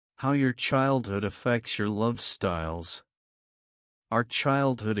How your childhood affects your love styles. Our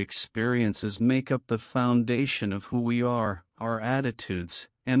childhood experiences make up the foundation of who we are, our attitudes,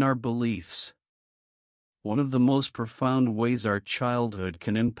 and our beliefs. One of the most profound ways our childhood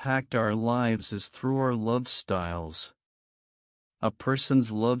can impact our lives is through our love styles. A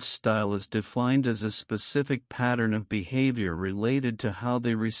person's love style is defined as a specific pattern of behavior related to how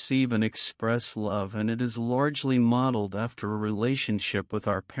they receive and express love, and it is largely modeled after a relationship with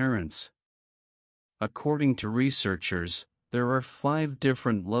our parents. According to researchers, there are 5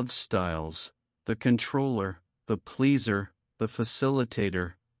 different love styles: the controller, the pleaser, the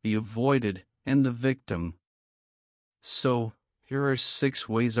facilitator, the avoided, and the victim. So, here are 6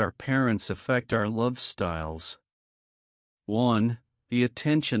 ways our parents affect our love styles. 1. The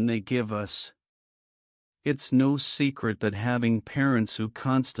attention they give us. It's no secret that having parents who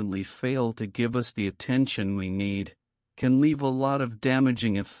constantly fail to give us the attention we need can leave a lot of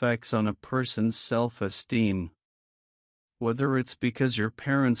damaging effects on a person's self-esteem. Whether it's because your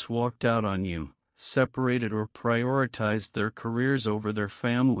parents walked out on you, separated, or prioritized their careers over their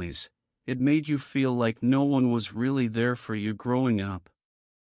families, it made you feel like no one was really there for you growing up.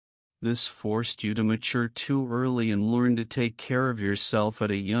 This forced you to mature too early and learn to take care of yourself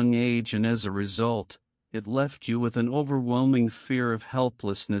at a young age, and as a result, it left you with an overwhelming fear of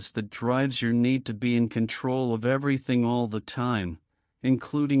helplessness that drives your need to be in control of everything all the time,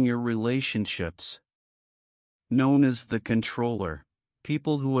 including your relationships. Known as the controller,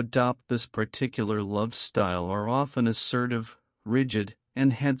 people who adopt this particular love style are often assertive, rigid,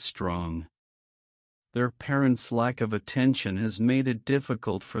 and headstrong. Their parents' lack of attention has made it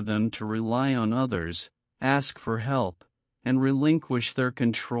difficult for them to rely on others, ask for help, and relinquish their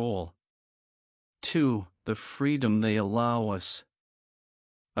control. 2. The freedom they allow us.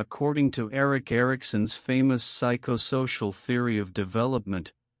 According to Erik Erikson's famous psychosocial theory of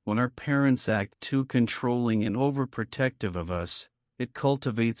development, when our parents act too controlling and overprotective of us, it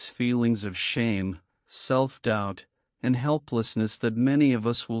cultivates feelings of shame, self-doubt, and helplessness that many of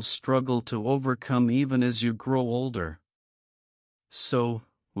us will struggle to overcome even as you grow older. So,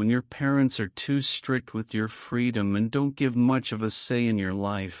 when your parents are too strict with your freedom and don't give much of a say in your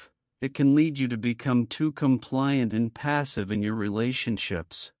life, it can lead you to become too compliant and passive in your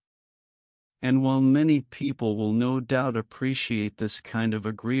relationships. And while many people will no doubt appreciate this kind of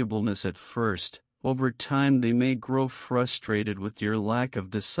agreeableness at first, over time they may grow frustrated with your lack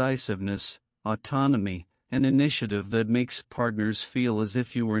of decisiveness, autonomy, and initiative that makes partners feel as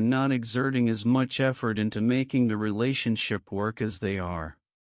if you were not exerting as much effort into making the relationship work as they are.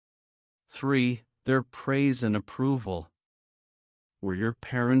 3. Their praise and approval. Were your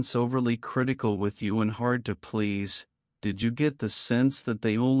parents overly critical with you and hard to please? Did you get the sense that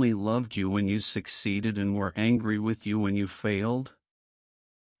they only loved you when you succeeded and were angry with you when you failed?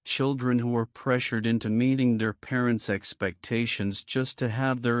 Children who are pressured into meeting their parents' expectations just to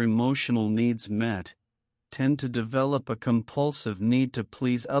have their emotional needs met tend to develop a compulsive need to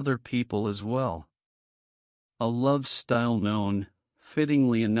please other people as well. A love style known,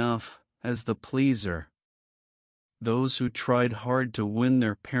 fittingly enough, as the pleaser. Those who tried hard to win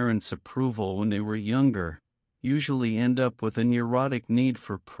their parents' approval when they were younger usually end up with a neurotic need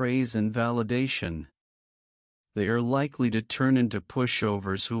for praise and validation. They are likely to turn into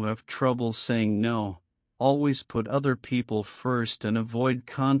pushovers who have trouble saying no, always put other people first, and avoid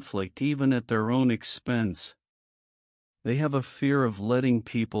conflict even at their own expense. They have a fear of letting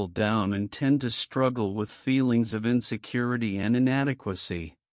people down and tend to struggle with feelings of insecurity and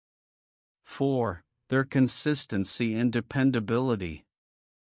inadequacy. 4. Their consistency and dependability.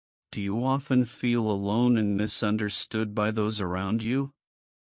 Do you often feel alone and misunderstood by those around you?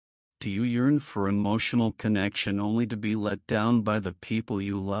 Do you yearn for emotional connection only to be let down by the people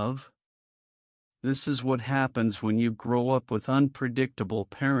you love? This is what happens when you grow up with unpredictable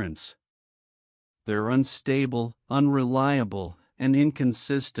parents. They're unstable, unreliable, and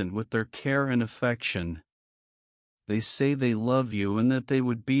inconsistent with their care and affection. They say they love you and that they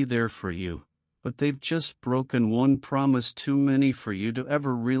would be there for you, but they've just broken one promise too many for you to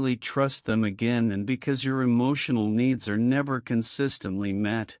ever really trust them again, and because your emotional needs are never consistently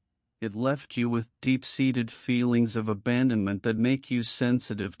met, it left you with deep-seated feelings of abandonment that make you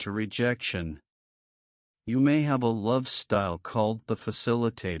sensitive to rejection. You may have a love style called the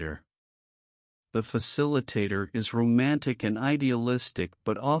facilitator. The facilitator is romantic and idealistic,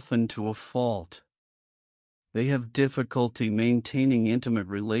 but often to a fault. They have difficulty maintaining intimate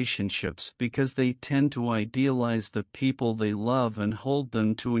relationships because they tend to idealize the people they love and hold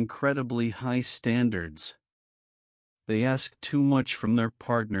them to incredibly high standards. They ask too much from their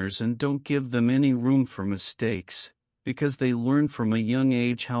partners and don't give them any room for mistakes, because they learn from a young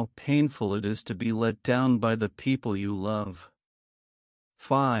age how painful it is to be let down by the people you love.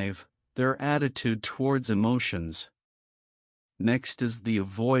 5. Their attitude towards emotions. Next is the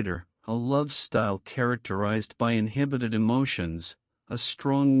avoider, a love style characterized by inhibited emotions, a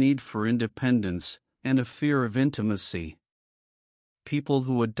strong need for independence, and a fear of intimacy. People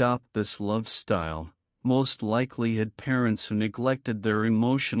who adopt this love style most likely had parents who neglected their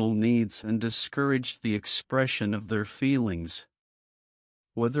emotional needs and discouraged the expression of their feelings.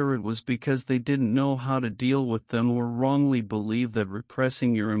 Whether it was because they didn't know how to deal with them or wrongly believed that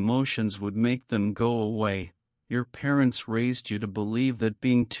repressing your emotions would make them go away, your parents raised you to believe that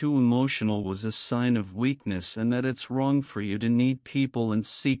being too emotional was a sign of weakness and that it's wrong for you to need people and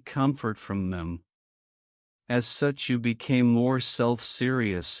seek comfort from them. As such, you became more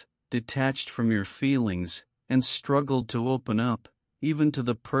self-serious, detached from your feelings, and struggled to open up, even to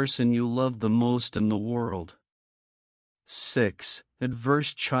the person you love the most in the world. 6.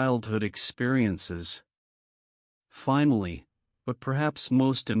 Adverse childhood experiences. Finally, but perhaps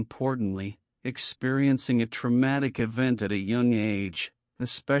most importantly, experiencing a traumatic event at a young age,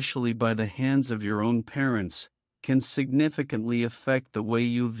 especially by the hands of your own parents, can significantly affect the way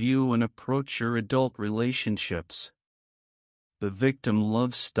you view and approach your adult relationships. The victim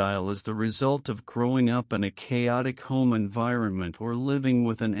love style is the result of growing up in a chaotic home environment or living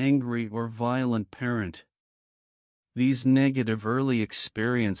with an angry or violent parent. These negative early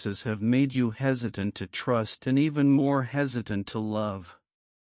experiences have made you hesitant to trust and even more hesitant to love.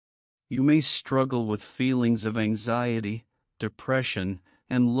 You may struggle with feelings of anxiety, depression,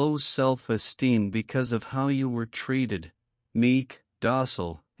 and low self-esteem because of how you were treated, meek,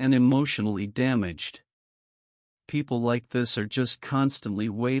 docile, and emotionally damaged. People like this are just constantly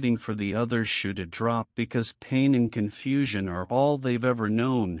waiting for the other shoe to drop because pain and confusion are all they've ever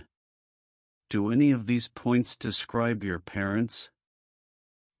known. Do any of these points describe your parents?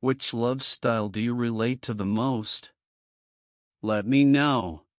 Which love style do you relate to the most? Let me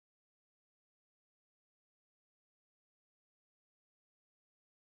know.